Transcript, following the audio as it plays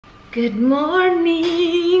Good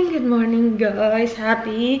morning guys.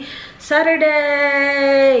 Happy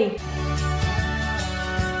Saturday.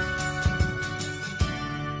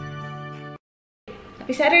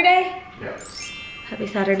 Happy Saturday. Yeah. Happy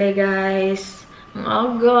Saturday guys. Ang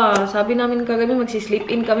aga. Sabi namin kagabi magsi-sleep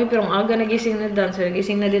in kami pero ang aga nagising na Dan. So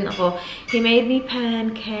nagising na din ako. He made me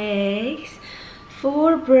pancakes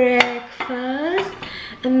for breakfast.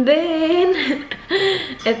 And then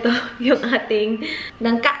ito yung ating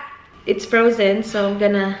nangka. It's frozen, so I'm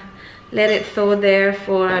gonna let it thaw there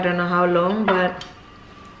for I don't know how long, but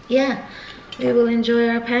yeah, we will enjoy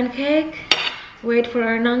our pancake, wait for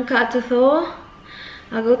our nangka to thaw.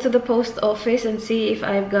 I'll go to the post office and see if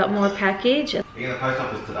I've got more package. Are you in the post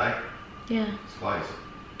office today? Yeah. It's closed.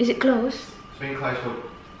 Is it closed? It's been closed for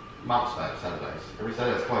months now, Saturdays. Every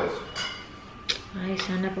Saturday it's closed. Ay,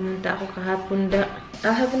 sana pumunta ako kahapon da.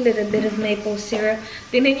 I have a little bit of maple syrup.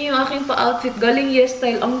 Tingnan niyo yung aking pa-outfit. Galing Yes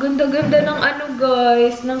Style. Ang ganda-ganda ng ano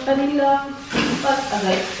guys. Ng kanilang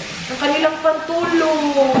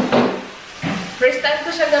pantulong. First time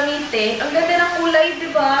ko siya gamitin. Ang ganda ng kulay,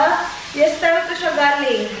 di ba? Yes Style ko siya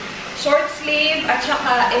galing. Short sleeve at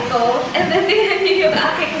saka ito. And then tingnan niyo yung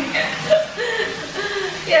aking.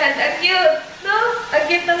 Yan, ang cute. No? Ang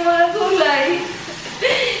cute ng mga kulay.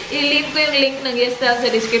 I-leave ko yung link ng Yes Style sa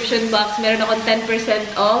description box. Meron akong 10%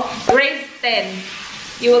 off. Raise 10.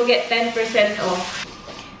 You will get 10% off.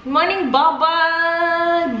 Good morning,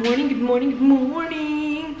 Baba! Good morning, good morning, good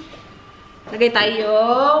morning! Lagay tayo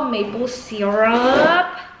maple syrup.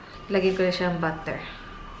 Lagay ko na siyang butter.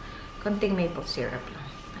 Konting maple syrup lang.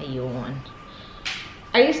 Ayun.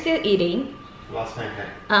 Are you still eating? Last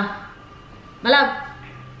pancake. Malab!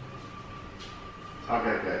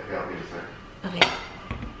 Okay, I'll be a sec. Okay.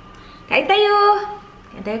 Kain tayo!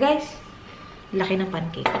 Kain tayo, guys. Laki ng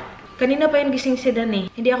pancake. Kanina pa yung gising si Dan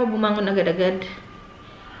eh. Hindi ako bumangon agad-agad.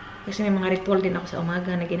 Kasi may mga ritual din ako sa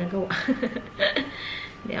umaga na ginagawa.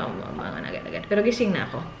 Hindi ako bumangon agad-agad. Pero gising na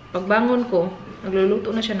ako. Pagbangon ko,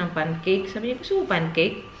 nagluluto na siya ng pancake. Sabi niya, gusto mo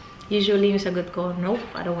pancake? Usually yung sagot ko, nope,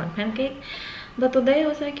 I don't want pancake. But today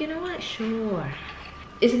I was like, you know what? Sure.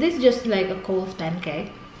 Is this just like a cold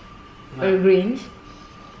pancake? No. Or greens?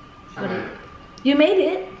 You made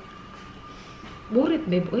it? Burit,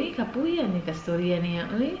 babe. Uy, kapuyan. May kastorya niya.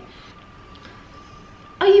 Uy.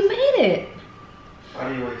 Oh, you made it!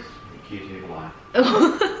 Why do you always accuse me of lying?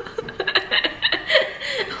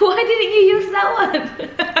 Why didn't you use that one?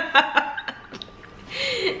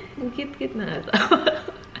 Ang cute-cute na ito.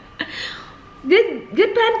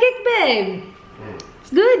 Good pancake, babe.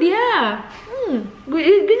 It's good, yeah.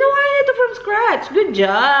 Ginawa niya ito from scratch. Good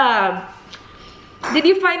job. Did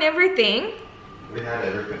you find everything? We had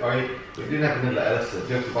everything. Oh, we didn't have vanilla essence.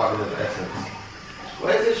 You have to buy vanilla essence.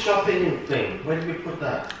 Where's this shopping thing? Where did we put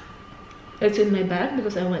that? It's in my bag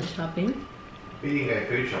because I went shopping. You didn't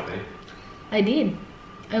go food shopping. I did.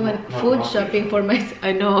 I went food shopping for my...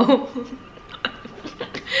 I know.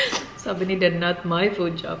 Sabi ni Dad, not my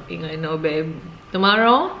food shopping. I know, babe.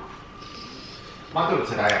 Tomorrow? Might do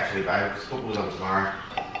it today, actually, babe. Football's on tomorrow.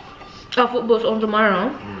 Oh, football's on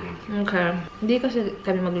tomorrow? Okay. Hindi kasi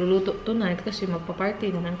kami magluluto tonight kasi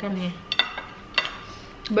magpa-party naman kami.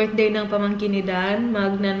 Birthday ng pamangkin ni Dan.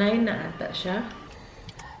 Magna-9 na ata siya.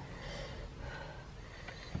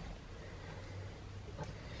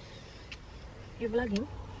 You're vlogging?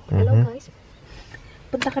 Hello guys.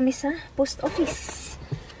 Punta kami sa post office.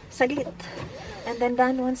 Saglit. And then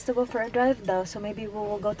Dan wants to go for a drive daw. So maybe we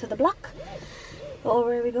will go to the block. Or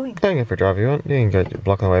where are we going? You can go for a drive if you want. You can go to the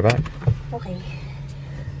block on the way back. Okay.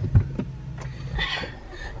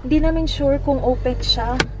 Hindi namin sure kung open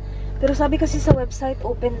siya. Pero sabi kasi sa website,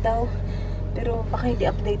 open daw. Pero baka hindi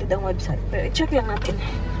updated ang website. Pero i-check lang natin.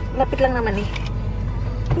 Lapit lang naman eh.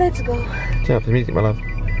 Let's go. Turn up the music, my love.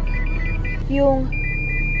 Yung...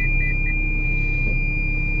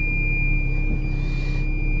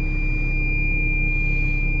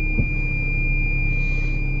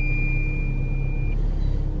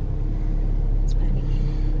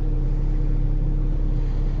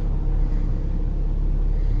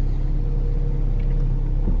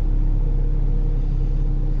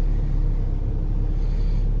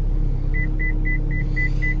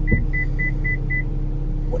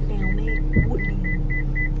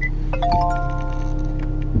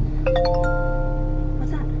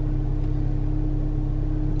 What's that?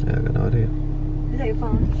 Yeah, I got no idea. Is that your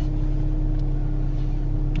phone?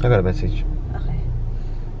 I got a message. Okay.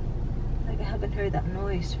 Like I haven't heard that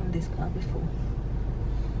noise from this car before.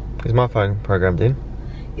 Is my phone programmed in?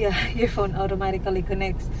 Yeah, your phone automatically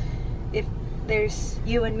connects. If there's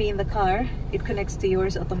you and me in the car, it connects to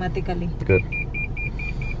yours automatically. Good.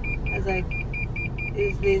 I was like,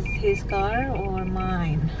 Is this his car or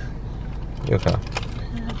mine? Your car.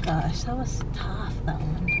 Oh gosh, that was tough, that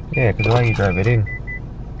one. Yeah, because why you drove it in?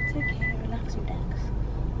 It's okay, relax.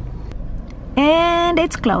 And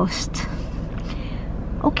it's closed.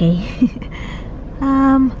 Okay.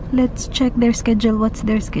 Let's check their schedule. What's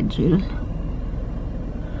their schedule?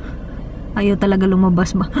 Ayaw talaga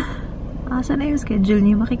lumabas ba? Saan na yung schedule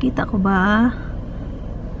niyo? Makikita ko ba?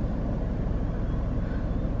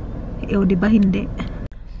 Ew, di ba hindi?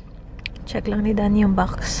 Check lang ni Dan yung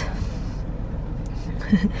box.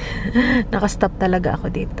 Nakastop talaga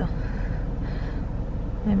ako dito.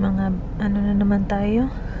 May mga ano na naman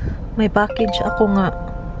tayo. May package ako nga.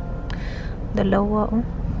 2 oh.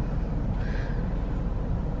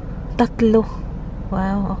 3.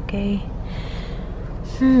 Wow, okay.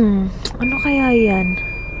 Ano kaya yan?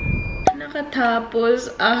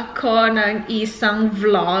 Nakatapos ako ng isang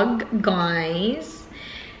vlog, guys.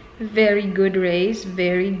 Very good, Rhaze.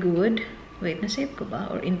 Very good. Wait, na-save ko ba?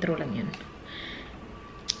 Or intro lang yan?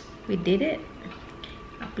 We did it.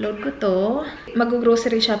 Upload ko to.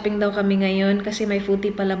 Mag-grocery shopping daw kami ngayon kasi may footy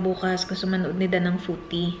pala bukas. Gusto manood ni Dan ng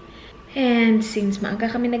footy. And since maaga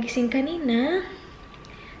kami nagising kanina,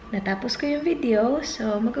 natapos ko yung video.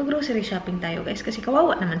 So, mag-grocery shopping tayo, guys. Kasi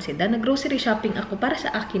kawawa naman si Dan. Nag-grocery shopping ako para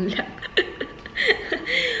sa akin lang.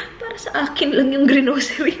 Para sa akin lang yung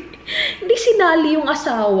grocery. Hindi sinali yung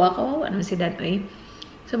asawa. Kawawa naman si Dan, eh.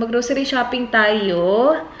 So, mag-grocery shopping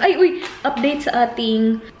tayo. Ay, uy! Update sa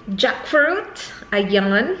ating jackfruit.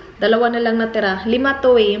 Ayan. 2 na lang natira. 5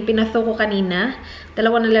 to eh. Yung pinato ko kanina. 2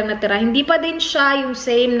 na lang natira. Hindi pa din siya yung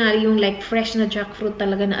same na yung like fresh na jackfruit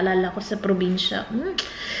talaga na alala ko sa probinsya.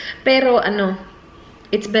 Pero ano,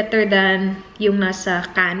 it's better than yung nasa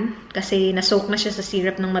can. Kasi nasoak na siya sa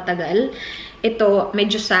syrup ng matagal. Ito,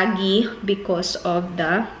 medyo saggy because of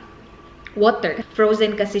the water.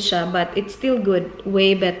 Frozen kasi siya, but it's still good.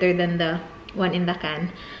 Way better than the one in the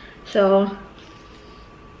can. So,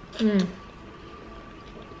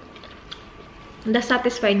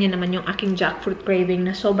 satisfy niya naman yung aking jackfruit craving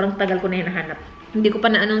na sobrang tagal ko na hinahanap. Hindi ko pa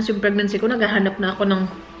na-announce yung pregnancy ko. Naghahanap na ako ng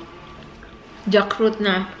jackfruit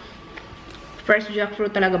na fresh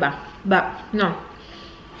jackfruit talaga ba? But, no.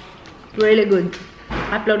 Really good.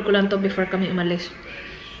 Upload ko lang to before kami umalis.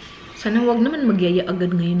 Sana wag naman magyaya agad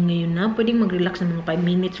ngayon na. Pwedeng mag-relax ng mga 5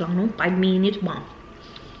 minutes lang, no? 5 minutes ba?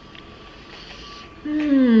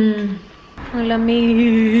 Ang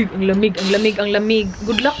lamig. Ang lamig.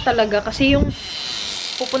 Good luck talaga. Kasi yung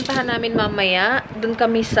pupuntahan namin mamaya, dun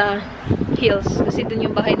kami sa hills. Kasi dun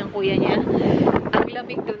yung bahay ng kuya niya. Ang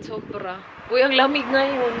lamig dun, sobra. Uy, ang lamig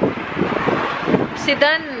ngayon. Si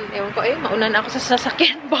Dan, ewan ko, mauna na ako sa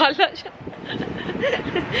sasakyan. Bahala siya.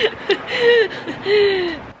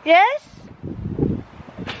 Yes?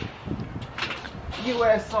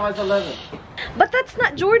 US size 11. But that's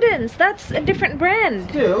not Jordan's. That's a different brand.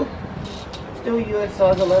 Still US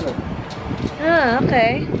size 11. Ah,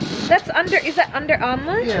 okay. That's under, is that Under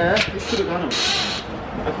Armour? Yeah, you should have got them.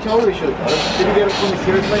 I totally should have got them. Did you get it from me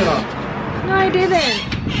seriously or not? No, I didn't.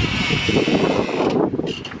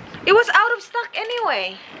 It was out of stock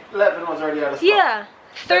anyway. 11 was already out of stock. Yeah.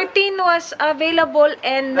 13 was available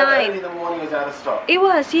and 9. Early in the morning was out of stock. It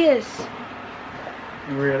was, yes.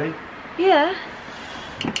 Really? Yeah.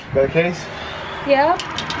 Got a case? Yeah.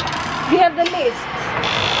 You have the list.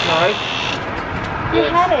 No. You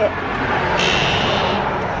had it.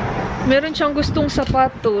 Meron siyang gustong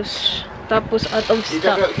sapatos. Tapos out of You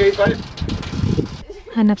stock. got a case, babe?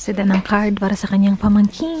 Hanap sila ng card para sa kanyang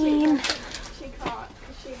pamangkin.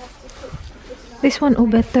 This one,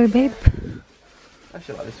 oh better, babe. I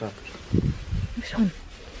should like this one. This one.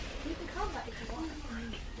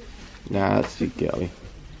 Nah, that's too girly.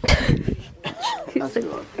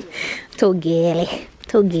 Too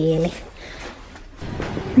girly.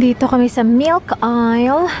 Dito kami sa milk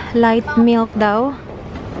aisle. Light milk daw.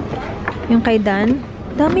 Yung kay Dan.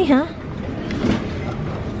 Dami ha?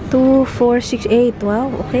 2, 4, 6, 8.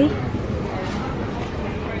 Wow, okay.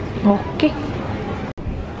 Okay.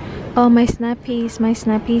 Oh, my snappies, my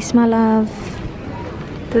love.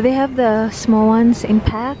 Do they have the small ones in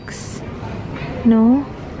packs? No?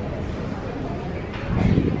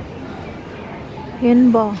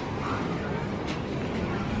 Yun ba?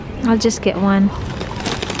 I'll just get one.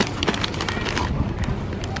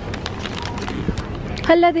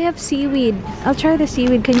 Hala, they have seaweed. I'll try the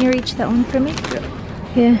seaweed. Can you reach that one for me?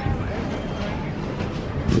 Yeah.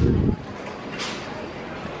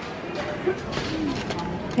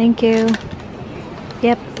 Thank you.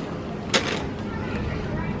 Yep.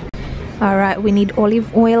 Alright, we need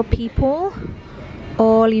olive oil, people.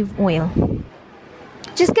 Olive oil.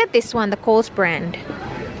 Just get this one, the Coles brand.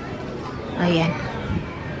 Ayan.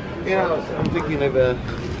 Yeah, I'm thinking of a...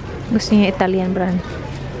 Gusto niya Italian brand.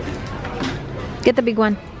 Get the big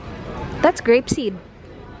one. That's grapeseed.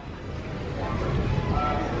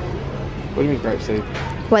 What do you mean grapeseed?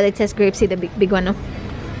 Well, it says grapeseed, the big one, no?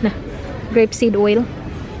 Nah. Grapeseed oil.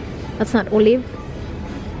 That's not olive.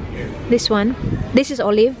 This one. This is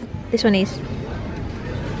olive. This one is.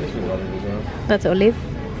 This is olive as well. That's olive.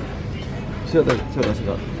 So that's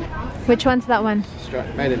got. Which one's that one?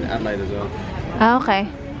 Made in Adelaide as well. Oh, okay.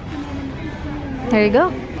 There you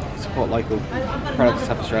go. Support local products in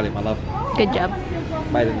South Australia, my love. Good job.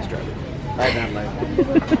 Made in Australia. Made in Adelaide.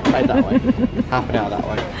 Made that way. Half an hour that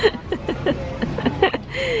way.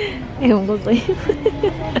 Ewan ko sa'yo.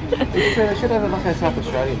 They should have like a South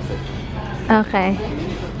Australian section. Okay.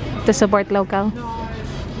 To support local.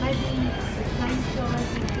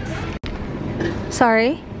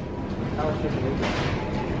 Sorry?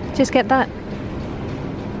 Just get that.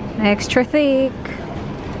 Extra thick.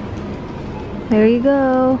 There you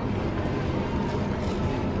go.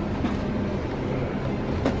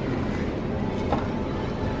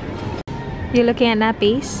 You looking at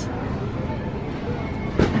nappies?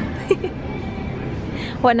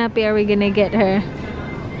 What nappy are we gonna get her?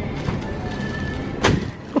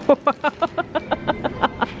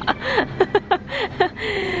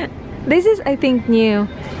 This is, I think, new.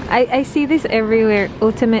 I see this everywhere.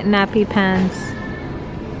 Ultimate nappy pants.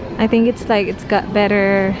 I think it's like it's got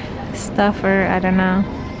better stuff, or I don't know.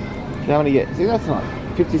 How many get? See, that's not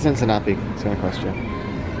 50 cents a nappy. It's gonna cost you.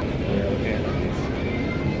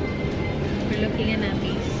 We're looking at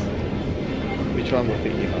nappies. Which one will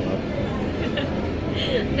fit you, my love?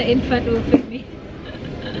 The infant will fit me.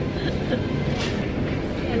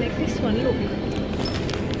 I like this one, look.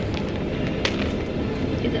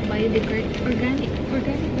 Is it biodegradable?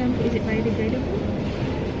 Organic bamboo, is it biodegradable?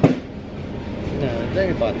 No,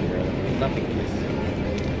 they're biodegradable. Nothing is.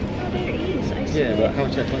 Oh, there is. I see. Yeah, but how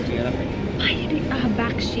much that cost you? Nothing.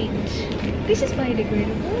 Back sheet. This is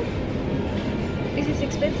biodegradable. Is this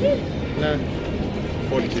expensive? No.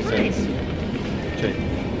 42 cents. Cheap.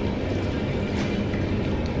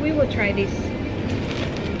 We will try this.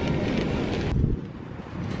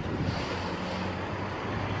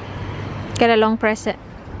 Gotta long press it.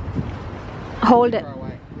 Hold it.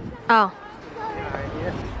 Oh.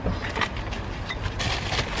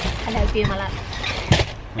 I'll help you, my love.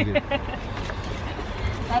 Okay.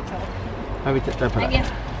 That's all. Maybe don't put I that. guess.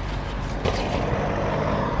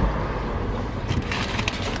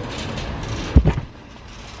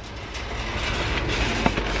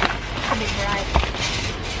 A bit bright.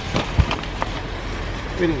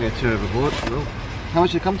 We didn't go too overboard. Well, how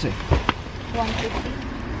much did it come to? 150.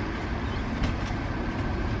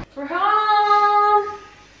 We're home!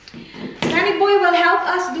 Danny boy will help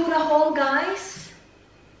us do the haul, guys.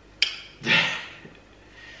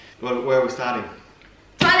 Well, where are we starting?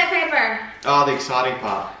 Toilet paper. Oh, the exciting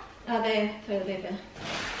part. Oh, the toilet paper.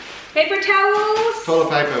 Paper towels. Toilet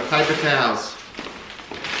paper, paper towels.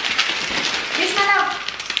 This one up.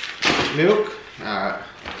 Milk. Alright.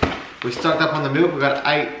 We stocked up on the milk. We've got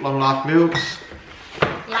 8 long life milks.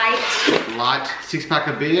 Light. 6-pack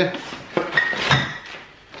of beer.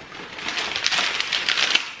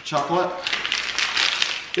 Chocolate.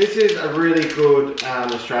 This is a really good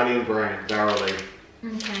Australian brand, Barrelly.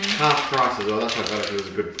 Okay. Half price as well. That's why I got it. It was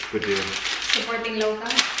a good deal. Supporting local.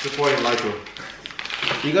 Supporting local.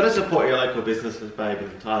 You got to support your local businesses, babe,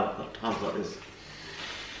 in times like this.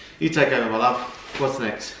 You take over, my love. What's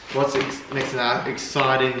next? What's next in our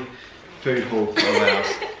exciting food haul of ours?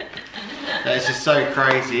 It's just so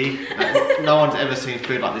crazy. No one's ever seen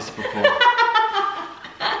food like this before.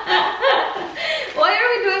 Why are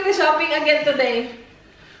we doing the shopping again today?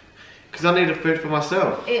 Because I needed food for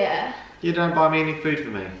myself. Yeah. You don't buy me any food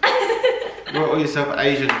for me. You bought all yourself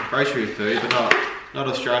Asian grocery food, but not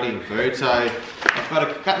Australian food. So I've got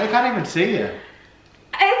to. They can't even see you.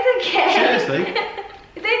 It's okay. Seriously?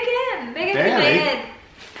 They can see my Barely. head.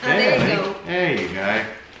 Oh, there you go. There you go.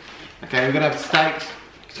 Okay, we're gonna have steaks.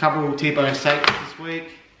 A couple T-bone steaks this week.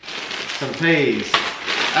 Some peas.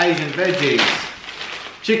 Asian veggies.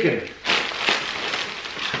 Chicken.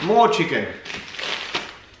 More chicken.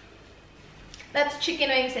 That's chicken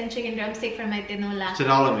wings and chicken drumstick for my tinola.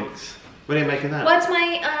 Tinola mix. When are you making that? What's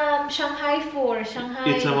my Shanghai for? Shanghai.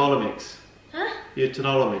 Your tinola mix. Huh? Your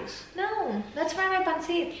tinola mix. No, that's for my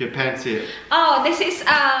pancit. Your pancit. Oh, this is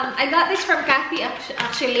I got this from Kathy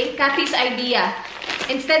actually. Kathy's idea.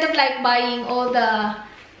 Instead of like buying all the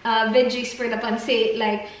veggies for the pancit,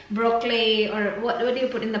 like broccoli or what do you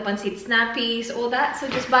put in the pancit? Snappies, all that. So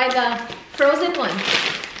just buy the frozen one.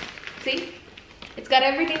 See? It's got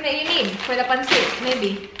everything that you need for the pancit,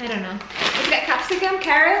 maybe. I don't know. It's got capsicum,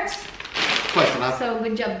 carrots. Close enough. So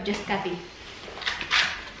good job, just Kathy.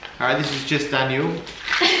 Alright, this is just Daniel.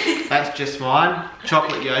 That's just mine.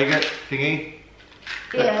 Chocolate yogurt thingy.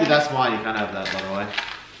 Yeah. That's mine, you can't have that by the way.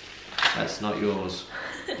 That's not yours.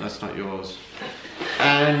 That's not yours.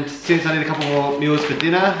 And since I need a couple more meals for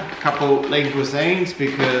dinner, a couple lean cuisines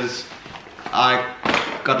because I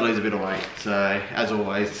got to lose a bit of weight. So, as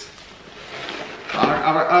always.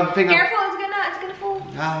 I think Careful, it's gonna fall.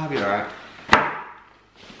 I'll be alright.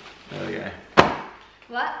 There we go.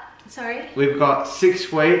 What? Sorry? We've got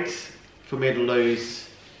 6 weeks for me to lose,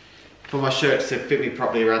 for my shirts to fit me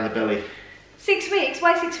properly around the belly. 6 weeks?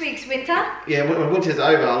 Why 6 weeks? Winter? Yeah, when winter's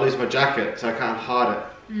over, I'll lose my jacket, so I can't hide it.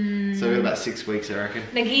 So we've got about 6 weeks, I reckon.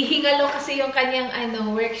 Naghihingalo kasi yung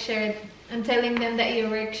kanyang work shirt. I'm telling them that your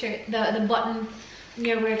work shirt, the button in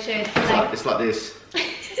your work shirt, It's like this.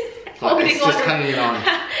 It's just hanging on.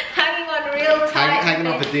 Hanging on real tight. Hanging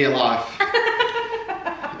on for dear life.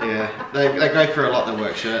 Yeah, they go through a lot, their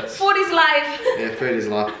work shirts. Food is life. Yeah, food is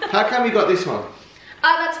life. How come you got this one?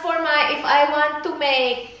 That's for if I want to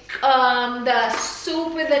make the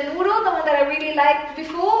soup with the noodle, the one that I really liked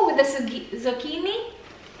before with the zucchini.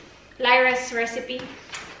 Lyra's recipe.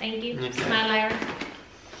 Thank you. Okay. Smile, Lyra.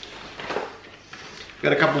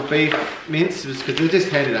 Got a couple of beef mince because they're just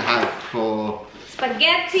handy to have for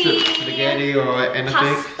spaghetti or anything.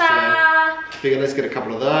 Pasta. So figure let's get a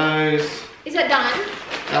couple of those. Is that done?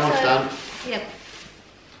 That one's done. Yep.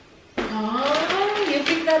 Oh, you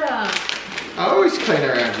picked that up. I always clean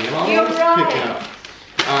around here. I You're always right. pick it up.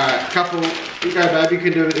 Alright, couple. You go, babe. You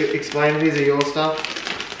can do it. Explain. These are your stuff.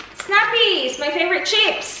 Snappies, my favorite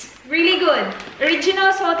chips. Really good.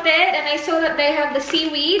 Original salted, and I saw that they have the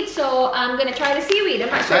seaweed, so I'm gonna try the seaweed. I'm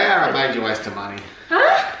not sure. They are a major waste of money.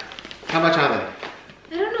 Huh? How much are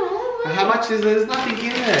they? I don't know. How much is there? There's nothing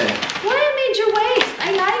in there. Why a major waste?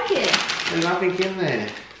 I like it. There's nothing in there.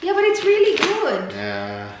 Yeah, but it's really good.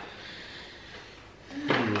 Yeah.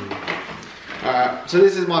 Alright, so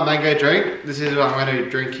this is my mango drink. This is what I'm going to be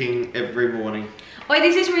drinking every morning. Oh,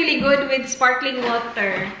 this is really good with sparkling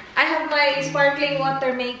water. I have my sparkling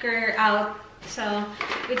water maker out, so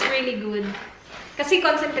it's really good. Kasi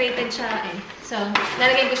concentrated siya eh. So,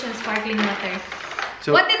 nalagay ko siya ng sparkling water.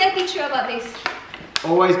 So, what did I teach you about this?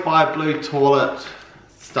 Always buy blue toilet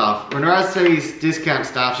stuff. When Raz sees discount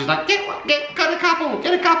stuff, she's like, get a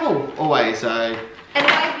couple. Always, so. And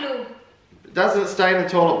why blue? Doesn't stay in the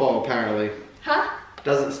toilet bowl, apparently. Huh?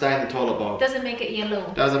 Doesn't stay in the toilet bowl. Doesn't make it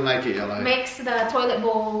yellow. Doesn't make it yellow. Makes the toilet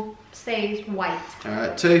bowl stay white.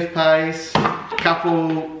 Alright, toothpaste,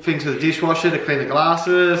 couple things for the dishwasher to clean the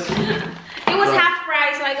glasses. It was half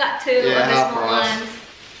price, so I got 2 of the half small price. ones.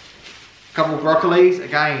 Couple broccolis,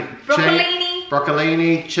 again. Broccolini. Cheap.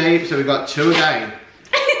 Broccolini, cheap, so we got 2 again.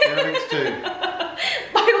 Everything's 2.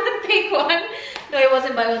 Buy one, take one. No, it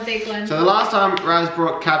wasn't buy one, take one. So the last time Raz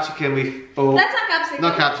brought capsicum, we bought... That's not capsicum.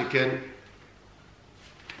 Not capsicum.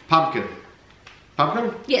 Pumpkin.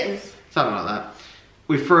 Pumpkin? Yes. Something like that.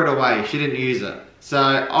 We threw it away. She didn't use it. So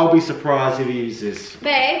I'll be surprised if you use this.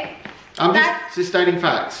 Babe. I'm just stating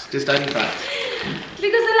facts. Just stating facts.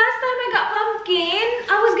 Because the last time I got pumpkin,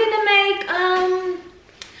 I was gonna make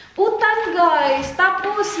utan, guys.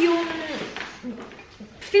 Tapos yung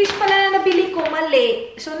fish pala na nabili ko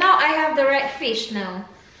mali. So now I have the right fish now.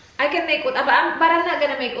 I can make utan, but I'm not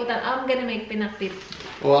gonna make utan. I'm gonna make pinakpit.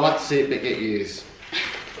 Well, I like to see it get used.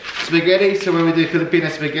 Spaghetti, so when we do Filipino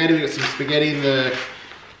spaghetti, we got some spaghetti in the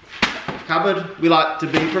cupboard. We like to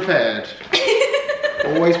be prepared.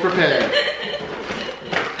 Always prepared.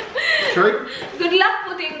 True? Good luck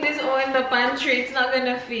putting this all in the pantry. It's not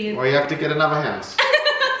gonna fit. Or you have to get another house.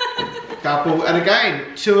 Couple, and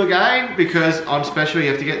again, 2 again, because on special you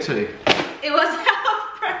have to get 2. It was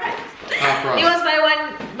half price. Half price. It was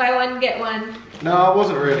buy one, get one. No, it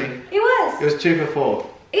wasn't really. It was. It was 2 for 4.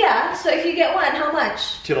 Yeah, so if you get one, how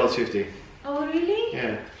much? $2.50. Oh, really?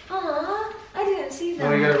 Yeah. Aw, I didn't see that.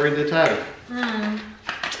 Oh, you gotta read the tag. Hmm.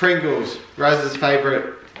 Pringles, Rose's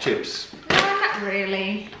favourite chips. No, not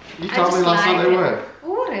really. You told me last time they were.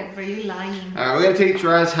 Whatever, you're lying. Alright, we're gonna teach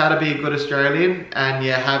Rose how to be a good Australian and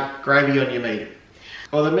have gravy on your meat.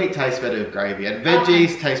 Well, the meat tastes better with gravy, and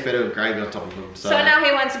veggies taste better with gravy on top of them. So now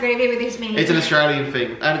he wants gravy with his meat. It's an Australian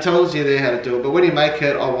thing, and it tells you there how to do it. But when you make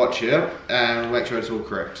it, I'll watch it and make sure it's all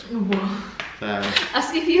correct. Whoa. So,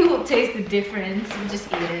 as if you taste the difference, you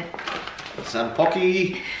just eat it. some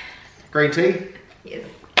pocky, green tea, Yes.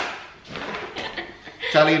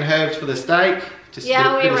 Italian herbs for the steak. Just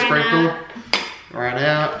Yeah, a bit we of ran sprinkle. out. Ran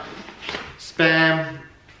out. Spam.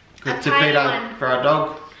 A To tiny feed one. for our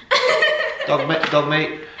dog. Dog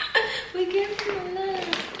meat. We can't.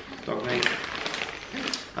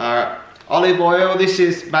 Olive oil. This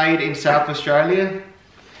is made in South Australia.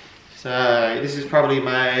 So this is probably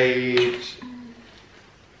made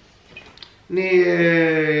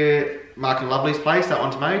near Mark and Lovely's place. That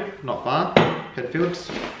one's made, not far. Penfields.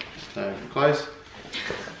 So close.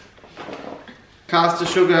 Caster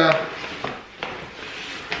sugar.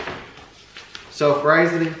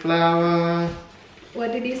 Self-raisening flour.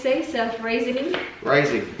 What did you say? Self-raisening?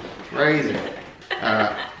 Raising.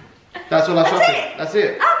 Alright. That's all I shot it. That's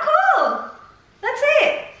it. Oh, cool. That's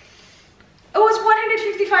it. It was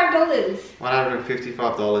 $155.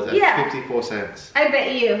 $155 and Yeah. 54 cents. I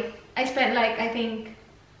bet you. I spent like, I think,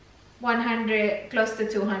 100, close to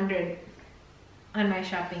 200 on my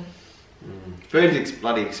shopping. Food is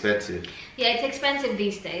bloody expensive. Yeah, it's expensive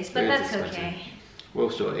these days, but Food's that's expensive. okay. We'll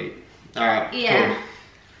still eat. Alright, Yeah. cool.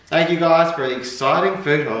 Thank you guys for the exciting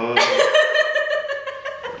food haul.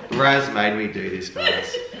 Raz made me do this,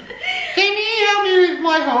 guys. Can you help me with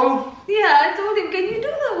my haul? Yeah, I told him, can you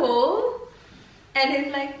do the whole? And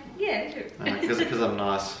he's like, yeah, sure. Because I'm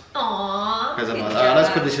nice. Aww. Because I'm good nice. Alright, let's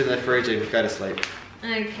job. put this in the fridge and go to sleep.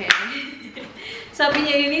 Okay. Sabi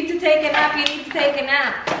niya, you need to take a nap, you need to take a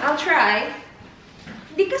nap. I'll try.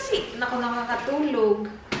 Di kasi,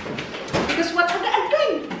 nakakatulog. Because what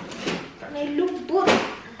agad? May lubot.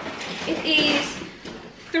 It is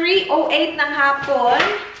 3:08 ng hapon.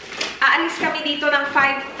 Aalis kami dito ng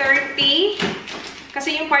 5:30.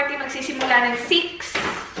 Kasi yung party magsisimula ng 6.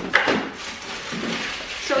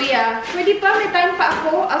 So yeah, pwede pa, may time pa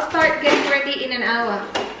ako. I'll start getting ready in an hour.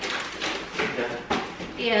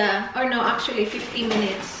 Yeah, or no, actually 15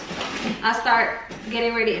 minutes. I'll start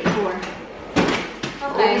getting ready at 4.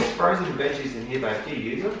 All Okay. these frozen veggies in here, babe. Do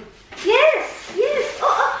you use them? Yes, yes.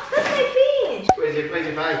 Oh, that's my fish. Where's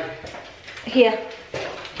your bag? Here.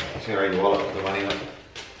 Just gonna read your wallet with the money on.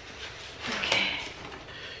 Okay.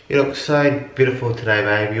 You look so beautiful today,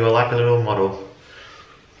 babe. You are like a little model.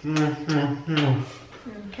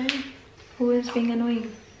 Okay. Who is being annoying?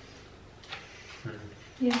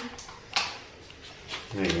 Yeah.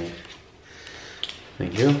 There you go.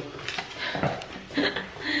 Thank you.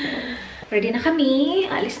 Ready na kami.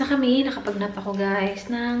 Alis na kami. Nakapag-nap ako, guys.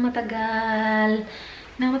 Nang matagal.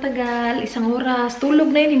 Isang oras. Tulog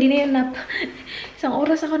na yun. Hindi na yun nap. Isang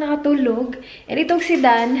oras ako nakatulog. And itong si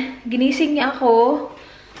Dan, ginising niya ako.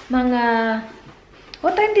 Mga...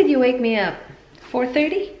 What time did you wake me up?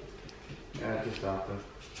 4:30? Yeah, just after.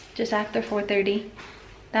 Just after 4:30.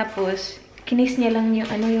 Tapos, kinis niya lang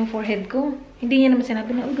yung forehead ko. Hindi niya naman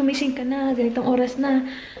sinabi na, gumising ka na. Ganitong oras na.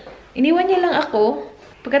 Iniwan niya lang ako.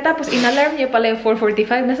 Pagkatapos, in-alarm niya pala yung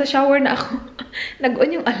 4:45. Nasa shower na ako.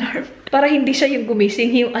 Nag-on yung alarm. Para hindi siya yung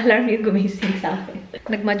gumising. Yung alarm yung gumising sa akin.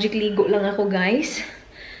 Nag-magic ligo lang ako, guys.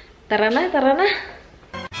 Tara na, tara na.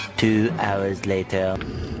 2 hours later.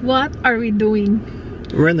 What are we doing?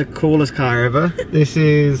 We're in the coolest car ever. This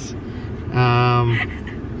is,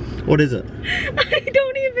 what is it? I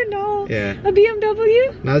don't even know. Yeah. A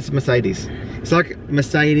BMW? No, it's Mercedes. It's like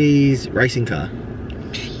Mercedes racing car.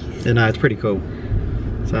 Yeah, no, it's pretty cool.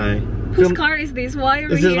 So, Whose car is this? Why are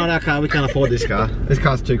we this here? is not our car. We can't afford this car. This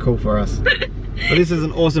car's too cool for us. But this is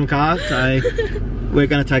an awesome car, so we're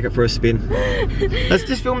gonna take it for a spin. Let's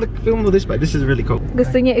just film all this, babe. This is really cool.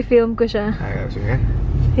 Gusto niya i-film ko siya. Okay.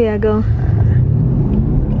 Here, go.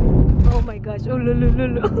 Oh my gosh. Oh,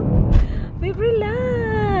 lulu. Babe,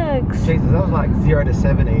 relax. Jesus, that was like 0 to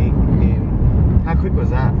 70 in... How quick was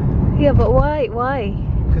that? Yeah, but why? Why?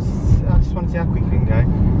 Because I just want to see how quick we can go.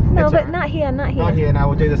 No, It's but alright. not here, not here. Not here, no,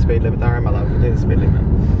 we'll do the speed limit. Don't worry, my love, we'll do the speed limit.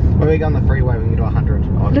 When we go on the freeway, we can do 100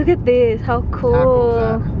 on. Look at this, how cool. How cool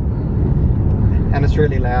is that? And it's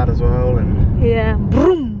really loud as well, and Yeah,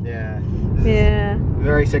 boom. yeah. This is Yeah, a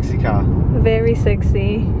very sexy car. very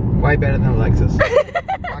sexy. Way better than a Lexus.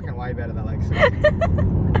 Fucking way better than a Lexus.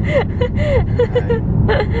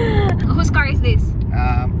 Whose car is this?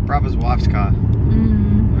 Brother's wife's car.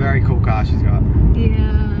 Very cool car she's got.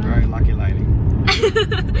 Yeah. Very lucky lady.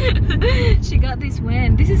 She got this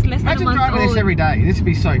when? This is less than Imagine a month driving old. this every day. This would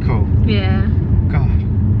be so cool. Yeah. God.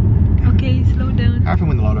 Okay, slow down. I reckon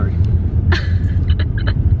win the lottery.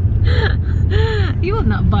 You will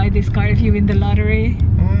not buy this car if you win the lottery.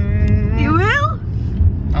 You will?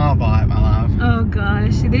 I'll buy it, my love. Oh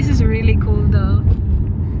gosh, this is really cool though.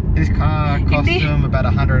 This car cost Hindi. them about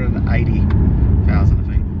 180,000, I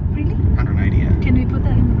think. Really? 180, yeah. Can we put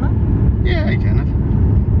that in the vlog? Yeah, you can.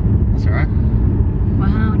 That's alright.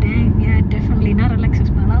 Wow, dang. Yeah, definitely not a Lexus,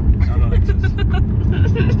 my love. Not a Lexus. Not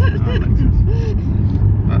a Lexus.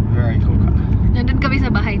 But very cool car. Nandun kami sa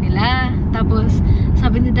bahay nila. Tapos,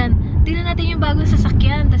 sabi ni Dan, tingnan natin yung bagong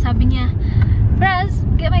sasakyan. Tapos sabi niya, Raz,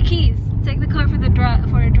 get my keys. Take the car for a drive.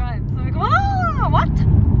 So I go, oh, what?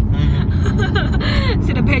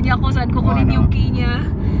 Sinabihan niya ako saan kukunin yung key niya.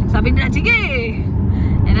 Sabi niya, sige!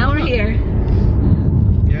 And now we're here.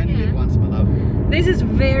 You only live once, my love. This is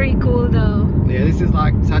very cool though. Yeah, this is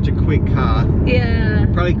like such a quick car. Yeah.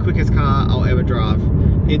 Probably quickest car I'll ever drive.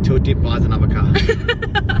 Until Dip buys another car.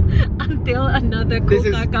 Until another cool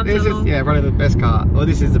car comes along. Yeah, probably the best car. Well,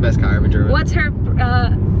 this is the best car I ever driven. What's her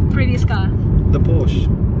prettiest car? The Porsche.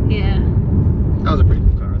 Yeah. That was a pretty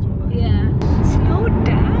cool car as well, though. Yeah. Slow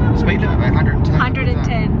down. Speed limit, mate, 110.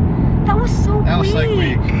 110. That was so quick. That was so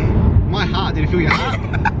quick. My heart, did it feel your heart?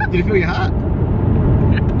 Did it feel your heart?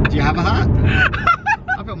 Do you have a heart?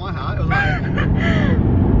 I felt my heart. It was like...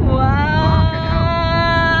 Wow.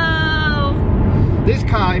 This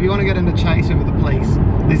car, if you want to get into chasing with the police,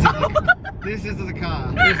 this is the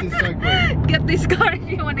car. This is so quick. Get this car if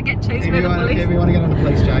you want to get chased by the police. If you want to get on a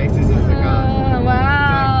police chase, this is the car.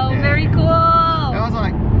 Wow, so, yeah. very cool. That was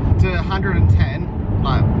like to 110,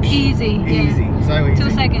 like easy. Easy, Yeah. so easy.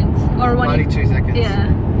 2 seconds or 1. Only 2 seconds.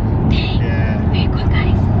 Yeah. Dang. Yeah. Very cool,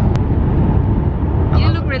 guys. You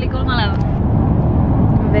look really cool, my love.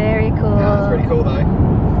 Very cool. Yeah, that's pretty cool though.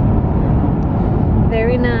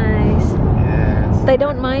 Very nice. Yeah. They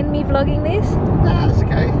don't mind me vlogging this? Nah, that's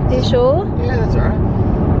okay. You sure? Yeah, that's alright.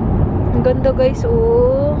 Ang ganda, guys.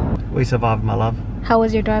 Oh. We survived, my love. How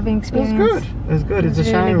was your driving experience? It was good. It was good. It's a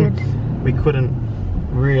really shame good. we couldn't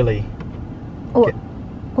really. Oh,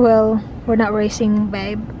 well, we're not racing,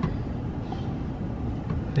 babe.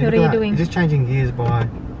 What are you doing? Just changing gears by.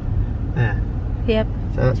 Yeah. Yep.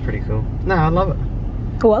 So that's pretty cool. No, I love it.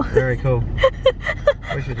 Well. Very cool.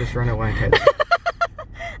 We should just run away and take it.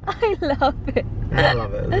 I love it. Yeah, I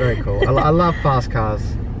love it. It's very cool. I love fast cars.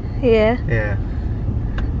 Yeah. Yeah.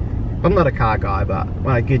 I'm not a car guy, but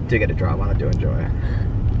when I do get to drive one, I do enjoy it.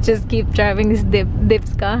 Just keep driving this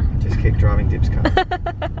Dip's car. Just keep driving Dip's car.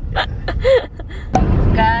 Yeah.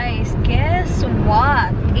 Guys, guess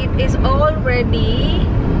what? It is already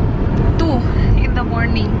 2 in the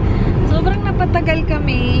morning. Sobrang napatagal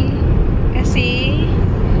kami kasi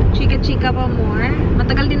chika-chika pa more.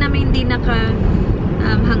 Matagal din namin hindi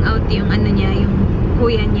hangout yung ano niya, yung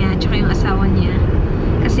kuya niya, tsaka yung asawa niya.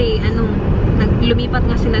 Kasi lumipat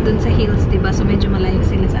nga sila dun sa hills, diba? So medyo malayo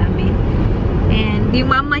sila sa amin. And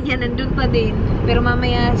yung mama niya nandun pa din. Pero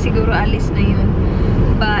mamaya siguro alis na yun.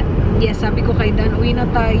 But yeah, sabi ko kay Dan, uwi na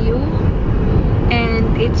tayo.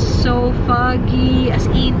 And it's so foggy. As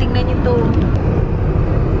in, tingnan niyo to.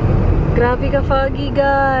 Grabe ka foggy,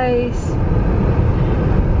 guys.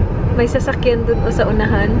 May sasakyan dun o sa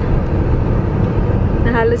unahan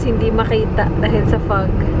na halos hindi makita dahil sa fog.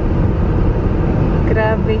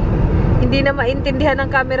 Grabe. Hindi na maintindihan ng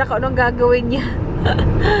camera kung anong gagawin niya.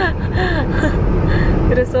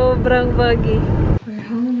 Pero sobrang foggy. We're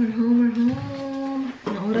home.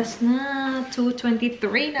 Ang oras na.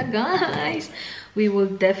 2:23 na, guys. We will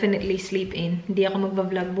definitely sleep in. Hindi ako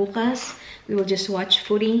magbablog bukas. We will just watch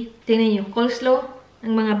footy. Tingnan nyo. Coleslaw.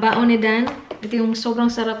 Ang mga baon ni Dan. Ito yung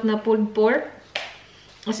sobrang sarap na pulled pork.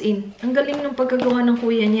 As in, ang galing ng pagkagawa ng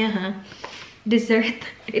kuya niya, ha? Dessert.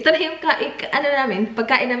 Ito na yung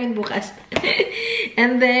pagkain namin bukas.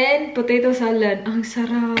 And then, potato salad. Ang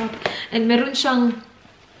sarap. And meron siyang,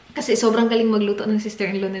 kasi sobrang galing magluto ng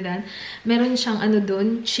sister-in-law ni Dan. Meron siyang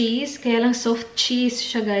dun, cheese. Kaya lang soft cheese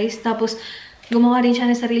siya, guys. Tapos, gumawa din siya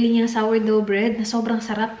ng sarili niyang sourdough bread na sobrang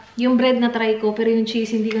sarap. Yung bread na try ko, pero yung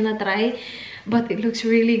cheese hindi ko na try. But it looks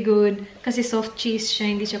really good. Kasi soft cheese siya,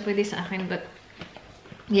 hindi siya pwede sa akin. But,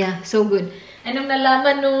 yeah, so good. And nung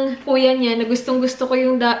nalaman nung kuya niya na gustong-gusto ko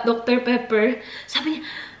yung Dr. Pepper, sabi niya,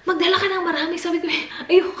 magdala ka ng marami. Sabi ko,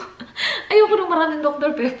 ayoko ng maraming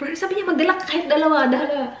Dr. Pepper. Sabi niya, magdala ka kahit dala.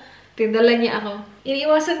 Tindala niya ako.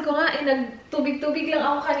 Iniiwasan ko nga, nagtubig-tubig lang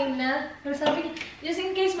ako kanina. Pero sabi niya, just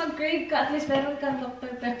in case mag-crave ka, at least meron kang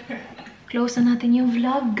Dr. Pepper. Close na natin yung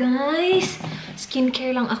vlog, guys.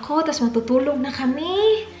 Skincare lang ako, tapos matutulog na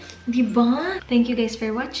kami. Diba? Thank you guys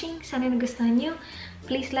for watching. Sana nagustuhan nyo.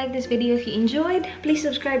 Please like this video if you enjoyed. Please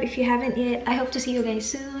subscribe if you haven't yet. I hope to see you guys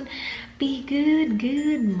soon. Be good.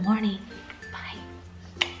 Good morning.